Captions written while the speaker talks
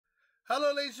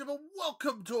Hello ladies and gentlemen,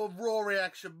 welcome to a Raw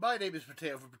reaction. My name is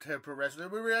Potato from Potato Pro Wrestling.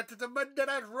 We reacted to Monday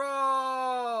Night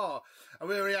Raw. And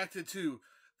we reacted to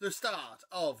the start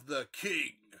of the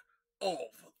King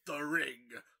of the Ring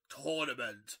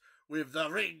tournament with the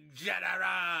Ring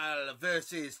General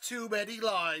versus Too Many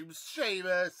Limes,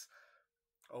 Sheamus.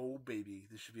 Oh baby,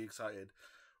 this should be exciting.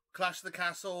 Clash of the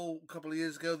Castle a couple of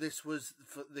years ago. They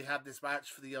had this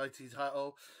match for the IT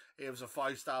title. It was a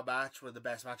 5-star match, one of the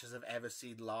best matches I've ever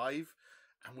seen live.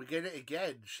 And we get it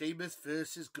again. Sheamus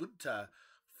versus Gunther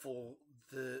for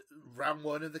the round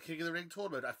 1 of the King of the Ring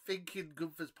tournament. I think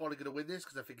Gunther's probably going to win this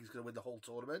because I think he's going to win the whole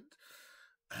tournament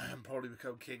and probably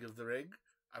become King of the Ring.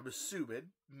 I'm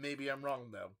assuming. Maybe I'm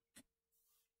wrong though.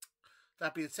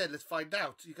 That being said, let's find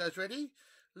out. You guys ready?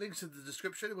 Links in the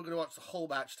description. We're going to watch the whole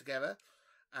match together.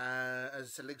 As I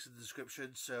said, links in the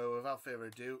description. So without further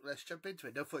ado, let's jump into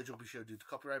it. No footage will be shown due to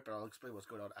copyright, but I'll explain what's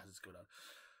going on as it's going on.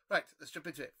 Right, let's jump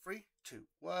into it. 3, 2,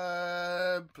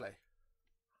 1, play.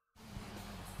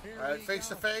 Alright, face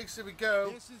to face, here we go.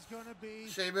 This is gonna be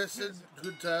Sheamus and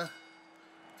Gunther.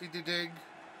 Ding ding ding.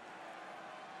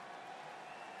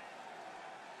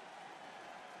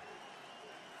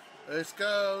 Let's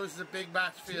go. This is a big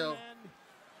match feel.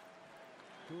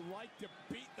 Who like to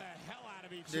beat the hell out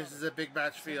of each other. This is a big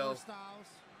match feel.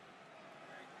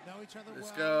 Know each other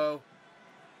Let's well. go.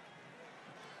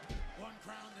 One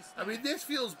crown to I mean, this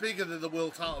feels bigger than the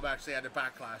world title match they had at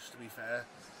Backlash, to be fair.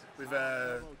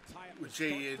 With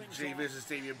Jay versus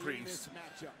Damian Priest.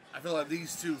 I feel like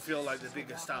these two feel like the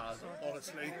bigger stars,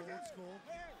 honestly.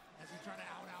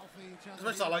 As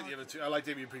much as I like the other two, I like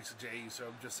Damian Priest and Jay, so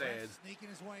I'm just saying. Sneaking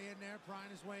his way in there,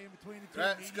 prying his way in between the two.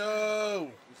 Let's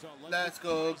go! Let's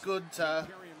go, Gunther.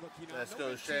 Let's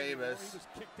go, Sheamus. He was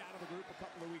kicked out of the group a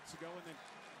couple of weeks ago and then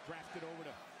drafted over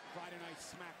to Friday Night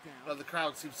SmackDown. Well, the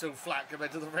crowd seems so flat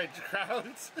compared to the red crowd.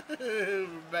 who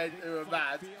were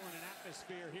mad.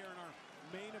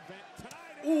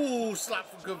 Ooh, slap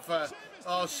from Gunther.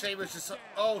 Oh, Sheamus just.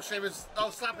 Oh, Sheamus.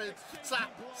 Oh, slap it.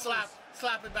 Slap, slap,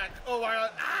 slap it back. Oh, my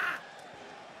God. Ah!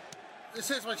 This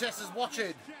hurts my chest as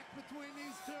watching.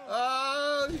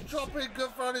 Oh, he's dropping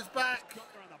Gunther on his back.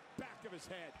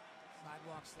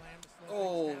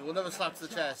 Oh, another slap to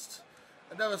the chest.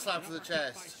 Another slap to the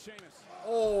chest.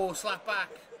 Oh, slap back.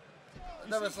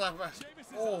 Another slap back.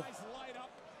 Oh.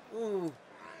 Ooh.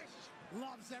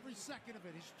 Loves every second of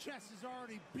it. His chest is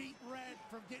already beat red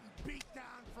from getting beat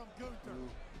down from Gunther.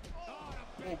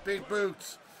 Oh, big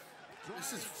boots.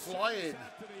 This is flying.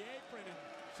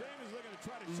 Sheamus looking to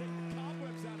try to shake the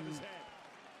cobwebs out of his head.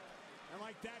 And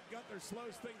like that, Gunther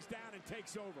slows things down and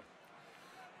takes over.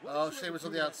 Oh, Sheamus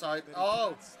on the outside.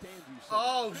 Oh,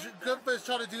 Gunther's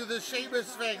trying to do the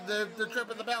Sheamus thing, the trip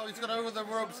of the bell. He's gone over the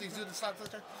ropes. He's doing the slap to the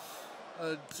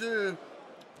chest. 2,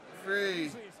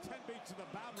 3.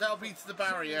 10 beats to the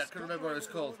barrier. I can't remember what it was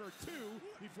called.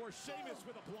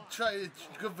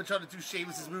 Gunther trying to do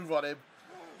Sheamus' move on him.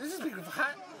 This is big.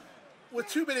 We're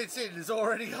 2 minutes in. There's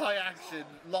already high action.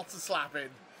 Lots of slapping.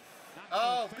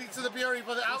 Oh, beat to the Fury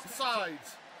from the outside.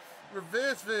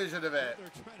 Reverse version of it.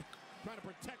 Trying to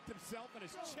protect himself and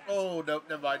his chest. Oh, no,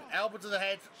 never mind. Elbow to the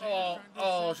head.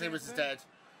 Oh, Sheamus is dead.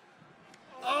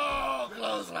 Oh,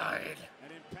 clothesline.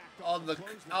 On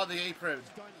the apron.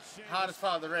 Hardest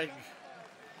part of the ring.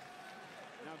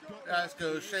 Let's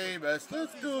go, Sheamus.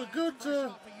 Let's go,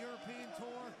 Gunther.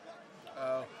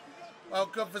 Oh. Well,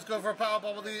 Gunther's going for a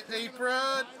powerbomb on the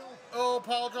apron. Oh,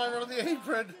 pile driver on the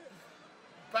apron.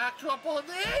 Backdrop on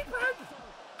the apron.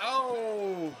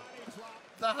 Oh.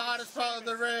 The hardest part of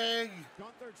the ring.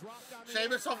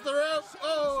 Sheamus off the rope.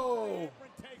 Oh.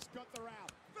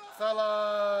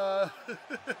 Fella.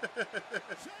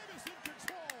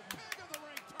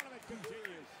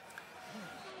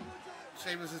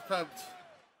 Sheamus is pumped.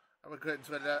 And we're going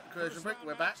into a commercial break.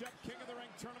 We're back. King of the Ring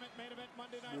tournament main event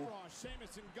Monday Night Raw.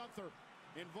 Sheamus and Gunther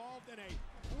involved in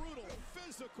a brutal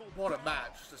physical. What a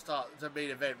match to start the main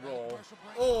event Raw.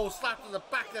 Oh, slap to the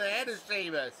back of the head of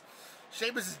Sheamus.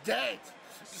 Sheamus is dead.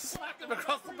 Slapped him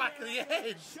across the back of the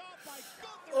head.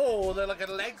 Oh, they're like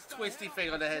a legs twisty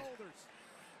thing on the head.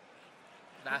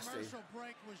 Nasty. Commercial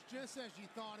break was just as you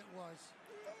thought it was.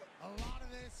 A lot of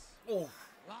this. Oh.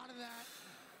 A lot of that.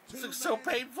 This looks so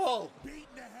painful.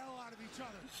 Beating the hell out of each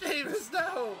other. Sheamus,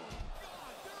 no.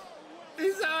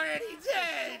 He's already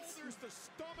dead. There's the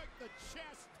stomach, the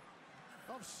chest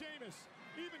of Sheamus.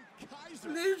 Even Kaiser.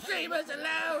 Leave Sheamus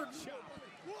alone.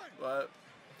 What?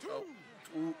 Oh.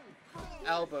 Ooh.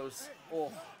 Elbows.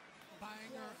 Oh.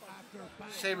 Banger after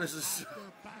banger. Sheamus is.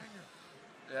 After banger.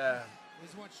 Yeah.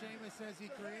 Is what Sheamus says he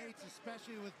creates,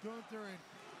 especially with Gunther, and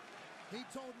he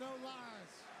told no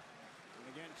lies.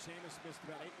 again, Sheamus missed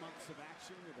about 8 months of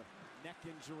action with a neck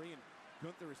injury, and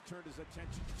Gunther has turned his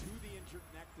attention to the injured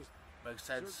neck, this makes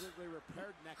sense. surgically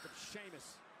repaired neck of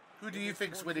Sheamus. Who do you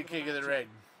think's winning King of the Ring?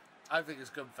 I think it's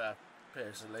Gunther,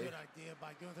 personally. Good idea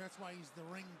by Gunther. That's why he's the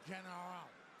ring general.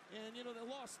 And, you know, the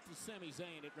loss to Sami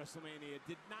Zayn at WrestleMania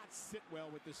did not sit well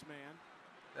with this man.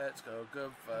 Let's go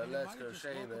Gunther. Let's go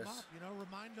Sheamus. You know,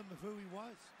 remind him of who he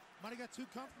was. Might have got too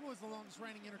comfortable as the longest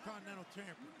reigning Intercontinental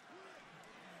Champion.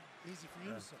 Easy for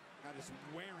you to say. That is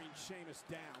wearing Sheamus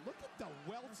down. Look at the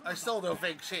welts. I still don't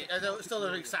think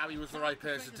Sami was the right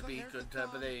person to beat Gunther,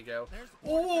 but there you go.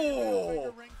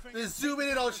 Oh! They're zooming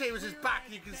in on Sheamus' back.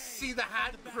 You can see the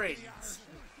handprint.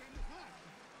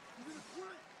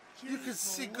 You can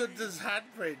see Gunther's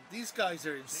handprint. These guys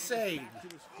are insane.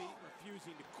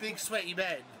 Big sweaty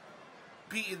men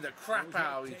beating the crap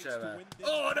out of each other.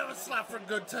 Oh, another slap from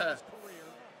Gunther.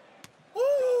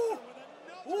 Ooh!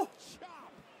 Ooh!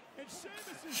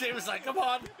 Sheamus like, come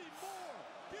on.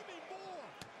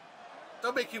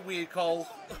 Don't make it weird, Cole.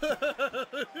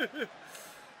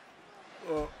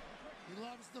 Oh. He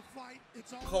loves the fight.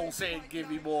 It's Cole saying, give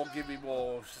me more, give me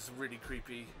more. It's just really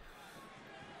creepy.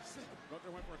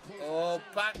 Oh,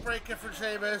 backbreaker for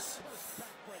Sheamus.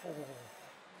 Oh.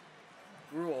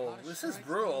 Brutal. This is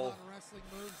brutal.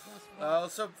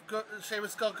 So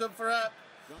Sheamus got Gunther up.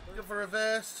 Gunther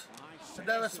reversed.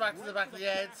 Another smack to the back of the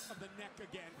head.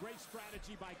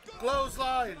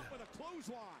 Clothesline.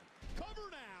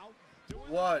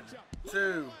 1,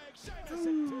 2.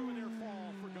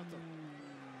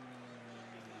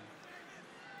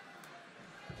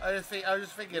 I was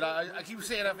just thinking, I keep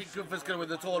saying I think Gunther's going to win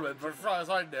the tournament, but as far as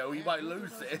I know, he might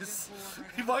lose this.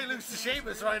 He might lose to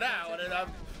Sheamus right now, and then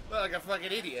I'm like a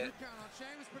fucking idiot.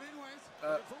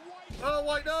 Oh,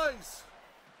 white noise!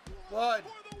 1,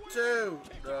 2,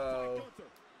 no.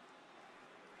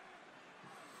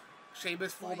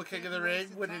 Sheamus, former King of the Ring,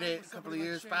 winning it a couple of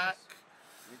years back,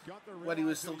 when he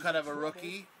was still kind of a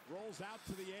rookie.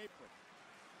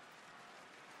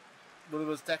 One of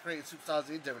the most decorated superstars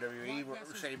in WWE,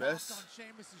 Sheamus.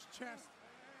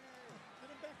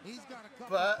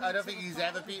 But I don't think he's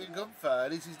ever beaten Gunther.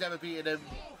 At least he's never beaten him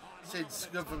since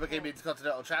Gunther became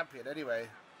Intercontinental Champion, anyway.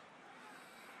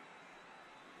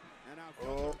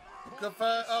 Oh,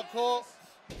 Gunther, oh, caught.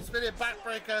 Spinning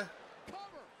backbreaker.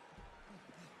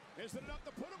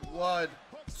 1,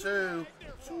 2.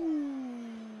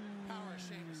 Power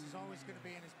Sheamus is always going to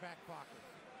be in his back pocket.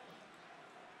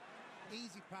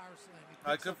 Easy power slam.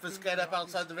 I could for get up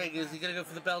outside the ring. Is he going to go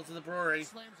for the belt of the brewery?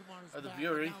 Or the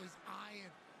brewery? Now he's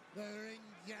eyeing the ring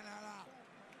general.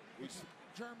 Which is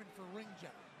German for ring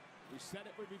general. We said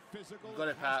it would be physical. Got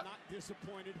it, Pat. Not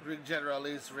disappointed. Ring general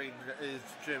is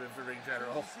German for ring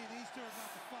general. You see these two are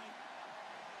about to fight.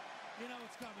 You know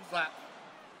it's coming. Slap.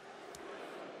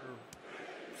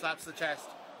 Slaps the chest.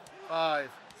 5,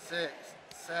 6,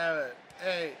 7,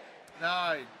 8,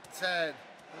 9, 10,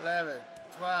 11,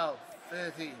 12,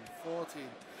 13, 14,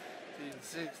 15,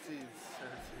 16,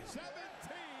 17.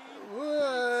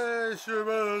 Whoa,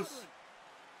 Sheamus!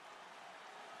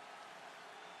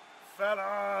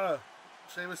 Fella!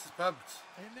 Sheamus is pumped.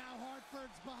 And now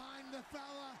Hartford's behind the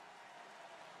fella.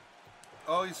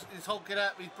 Oh, he's hulking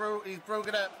up. He's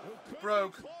broken up.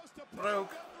 Broke.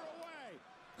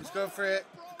 He's going for it.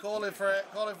 Calling for it.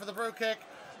 Calling for the bro kick.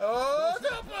 Oh,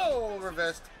 double!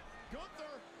 Reversed.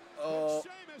 Oh.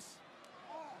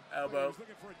 Elbow.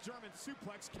 Looking for a German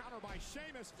suplex, counter by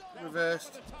Sheamus.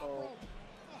 Reversed. Oh.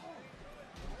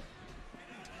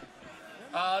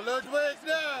 Ludwig,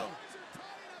 no!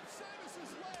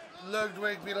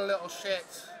 Ludwig being a little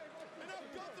shit.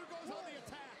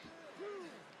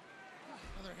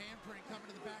 Another handprint coming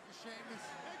to the back of Sheamus.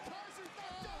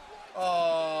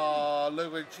 Oh,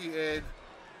 Ludwig cheated.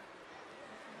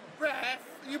 Ref,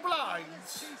 you blind?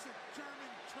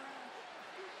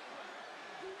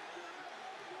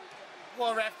 Come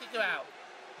on, ref, kick him out.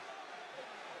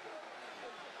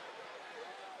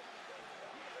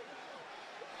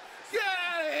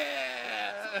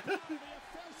 Yeah!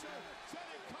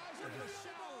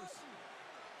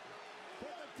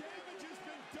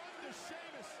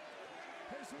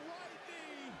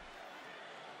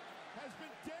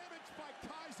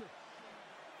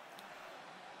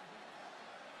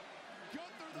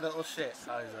 Little shit,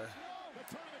 Kaiser.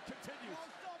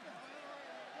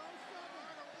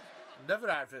 Never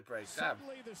outfit break. Damn.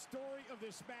 Suddenly, the story of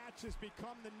this match has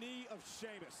become the knee of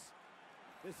Sheamus.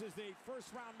 This is the first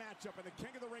round matchup in the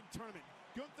King of the Ring tournament.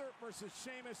 Gunther versus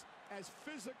Sheamus, as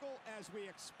physical as we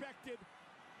expected.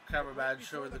 Cameraman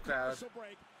showing the crowd.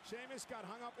 Break, Sheamus got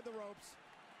hung up in the ropes.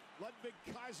 Ludwig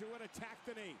Kaiser would attack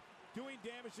the knee. doing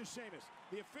damage to Sheamus.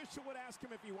 The official would ask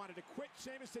him if he wanted to quit.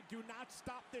 Sheamus said, do not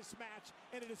stop this match,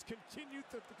 and it has continued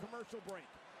through the commercial break.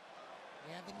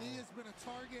 Yeah, the knee has been a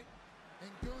target, and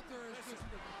Gunther has just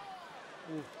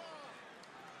been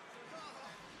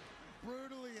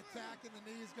brutally attacking the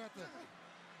knee. He's got the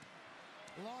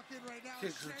lock in right now.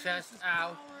 Kicks the chest.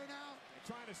 Ow.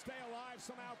 Trying to stay alive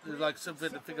somehow. There's like something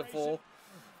in the figure 4.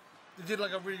 They did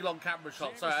like a really long camera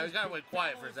shot. Sorry, I kind of went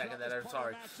quiet for a second there. I'm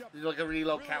sorry. They did like a really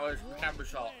long camera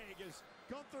shot.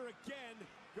 Gunther again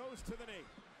goes to the knee.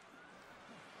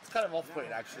 It's kind of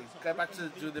off-putting actually. Go back to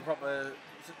doing the proper.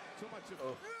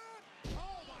 Oh. My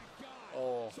God!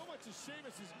 Oh. So much of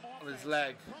Sheamus's On his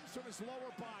leg. comes from his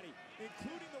lower body,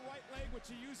 including the right leg, which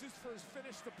he uses for his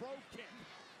finish, the bro kick.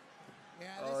 Yeah,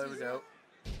 Oh, there we go.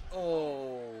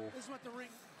 Oh. This is what the ring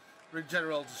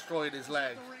General destroyed his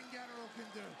leg. the ring general can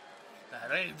do.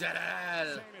 The Ring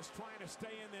General. Sheamus trying to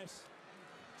stay in this,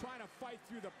 trying to fight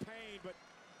through the pain, but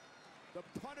the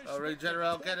punishment. Oh, Ring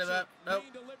General, get him up. Nope.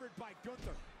 Being delivered by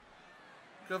Gunther.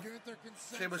 Good. Gunther can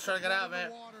sense Sheamus trying to get out of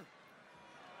it.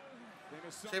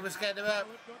 Sheamus getting him up.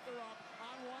 Gunther up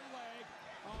on one leg.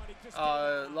 Oh, and he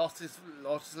just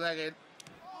Lost his leg in.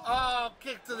 Oh,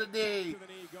 kick to the knee. to the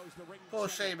knee goes the ring Poor general.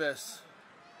 Sheamus.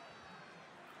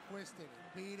 Twisted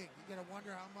and beating. You gotta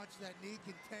wonder how much that knee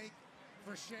can take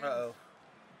for Sheamus. Uh-oh.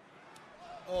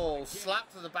 Oh, slap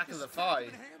to the back of the thigh.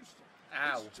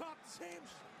 Ow. Chopped his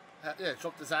hamstring. Yeah,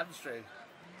 chopped his hamstring.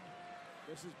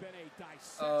 This has been a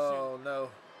dissection Oh, no.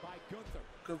 by Gunther.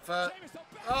 Gunther. Sheamus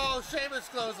up back. Oh, Sheamus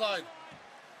clothesline.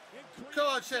 Come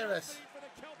on, Sheamus. For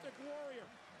the Celtic Warrior.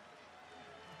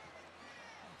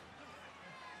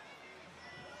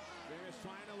 Sheamus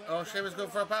trying to lift Oh, Sheamus going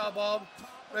for a powerbomb.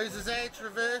 Raises edge,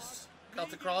 reverse.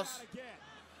 Celtic cross.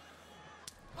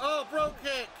 Oh, bro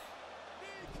kick.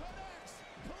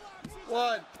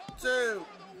 1, 2,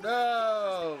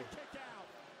 no.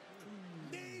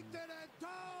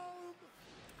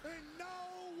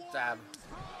 Damn.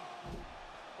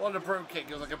 What a bro kick.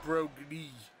 It was like a bro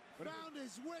knee.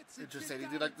 Interesting. He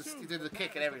did like this. He did the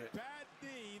kick and everything. Bad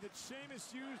knee that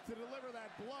Sheamus used to deliver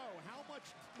that blow. How much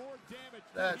more damage?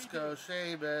 Let's go,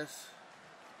 Sheamus.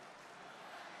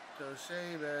 Go,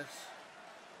 Sheamus.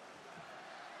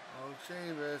 Oh,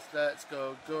 Sheamus. Let's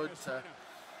go, Gunther.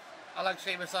 I like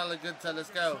Sheamus. I like Gunther. Let's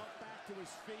go. Back to his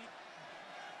feet.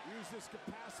 Use this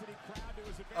capacity crowd to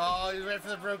his advantage. Oh, he's ready for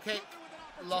the bro kick.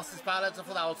 Lost his balance. I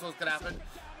thought that was what was going to happen.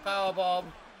 Powerbomb.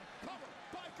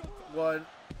 1,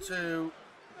 2.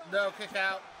 No kick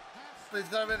out. But he's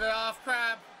got him in an half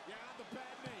crab. Yeah, the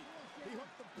bad knee. He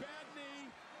hooked the bad knee.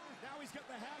 Now he's got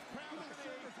the half crab on the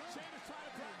knee. Sheamus trying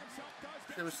to drag himself. Does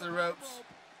get Sheamus to the ropes.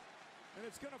 And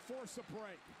it's going to force a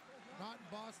break. Not in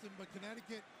Boston, but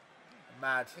Connecticut.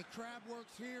 Mad. The crab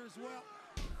works here as well.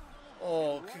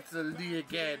 Oh, kick to the knee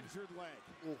again. Injured leg.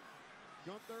 Oh.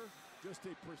 Gunther, just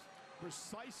a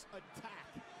precise attack.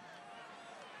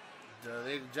 The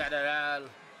Ring General.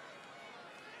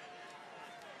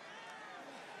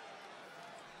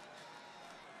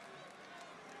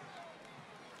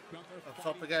 Gunther Up top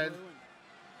fighting again. through, and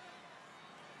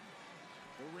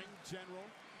the ring general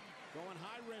going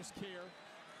high risk here.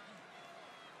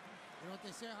 You know what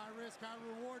they say, high risk, high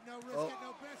reward, no risk, Oh. get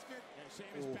no biscuit. And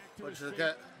Sheamus Oh, back to what his should I feet.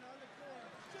 get?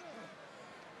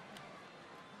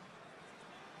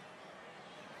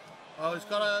 Oh, he's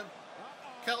got a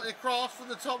Celtic cross from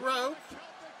the top rope.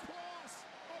 Celtic cross.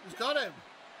 He's got him.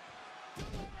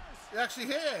 He actually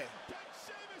hit it. Can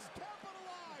Sheamus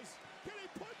capitalize? Can he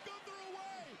put Gunther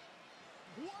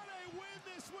away? What a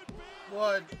win this would be.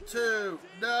 1, 2,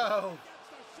 no.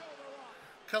 Gets the shoulder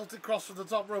up. Celtic cross from the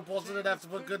top rope wasn't enough to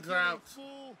put Gunther out.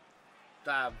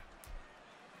 Damn.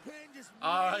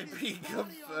 R.I.P.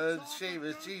 Gunther and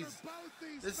Sheamus. Jeez.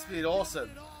 This has been awesome.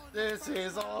 This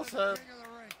is awesome.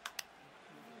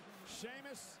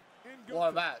 Sheamus and What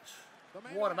a Gunther. match. The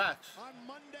main What a event match. On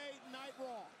Monday Night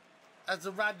Raw. That's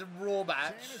a random Raw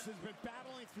match. Sheamus has been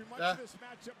battling through much Yeah. of this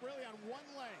matchup really on one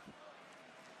leg.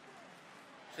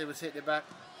 Sheamus hitting it back.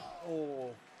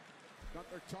 Oh.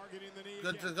 Gunther targeting the knee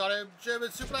Gunther again. got him. German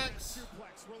suplex.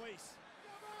 Suplex release.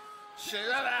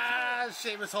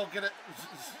 Sheamus honking it.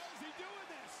 How's he doing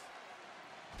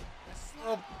this?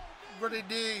 Oh, running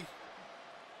knee.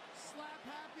 Slap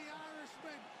happy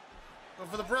Irishman. Go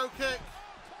for the bro kick. Caught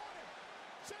him.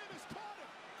 Sheamus caught him.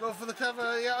 Go for the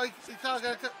cover. Yeah, he can't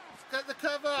get the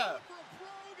cover. For a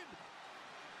brogue and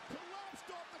collapsed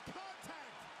off the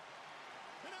contact.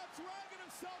 And now dragging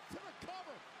himself to the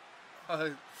cover. Oh,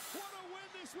 What a win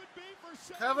this would be for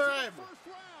Sheamus Cover in him. the first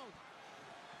round.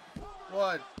 Cover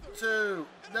 1, Gunther. 2,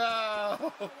 And no. a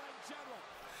general.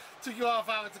 Took you off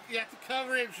out. You have to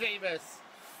cover him, Sheamus.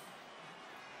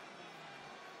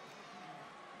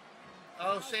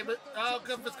 Oh, Sheamus. Oh,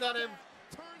 Gunther's got him.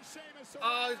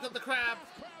 Oh, he's got the crab.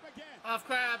 Half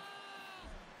crab.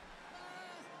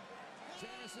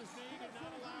 Sheamus' knee did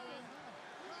not allow him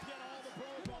to get all the pro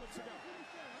opponents to go.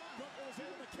 Gunther was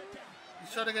able to kick out.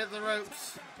 He's trying to get the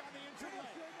ropes.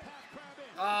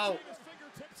 Oh.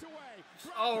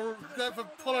 Oh, Gunther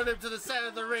pulling him to the center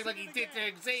of the ring like he did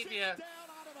to Xavier.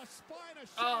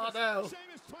 Oh no.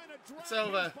 It's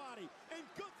over. And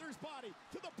Gunther's body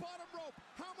to the bottom rope.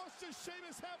 How much does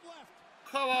Sheamus have left?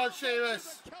 Come on, Sheamus.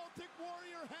 Does the Celtic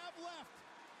Warrior have left?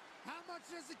 How much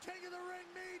does the King of the Ring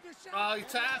need to show? Oh, he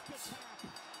tapped.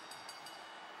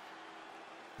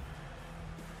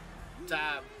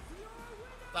 Damn.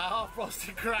 That half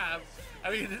Boston Crab.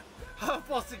 I mean, half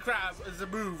Boston Crab as a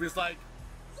move is like.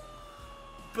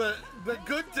 But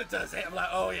Gunther does it. I'm like,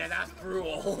 oh yeah, that's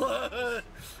brutal.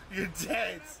 You're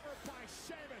dead.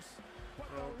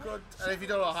 Oh, good. And if you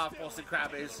don't know what half Boston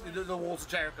Crab is, you know the Walls of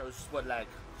Jericho is just one leg.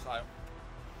 It's like,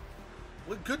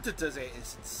 when Gunther does it,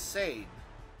 it's insane.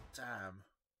 Damn.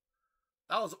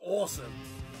 That was awesome.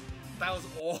 That was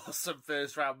an awesome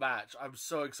first round match. I'm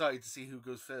so excited to see who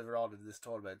goes further on in this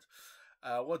tournament.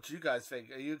 What do you guys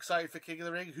think? Are you excited for King of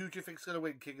the Ring? Who do you think is going to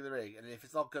win King of the Ring? And if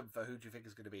it's not Gunther, who do you think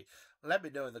is going to be? Let me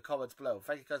know in the comments below.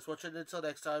 Thank you guys for watching. Until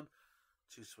next time,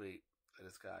 too sweet.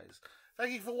 Latest, guys.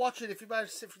 Thank you for watching. If you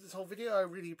managed to sit through this whole video, I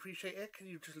really appreciate it. Can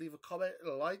you just leave a comment,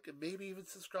 a like, and maybe even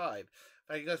subscribe?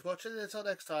 Thank you guys for watching. Until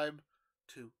next time,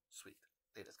 too sweet.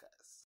 Latest, guys.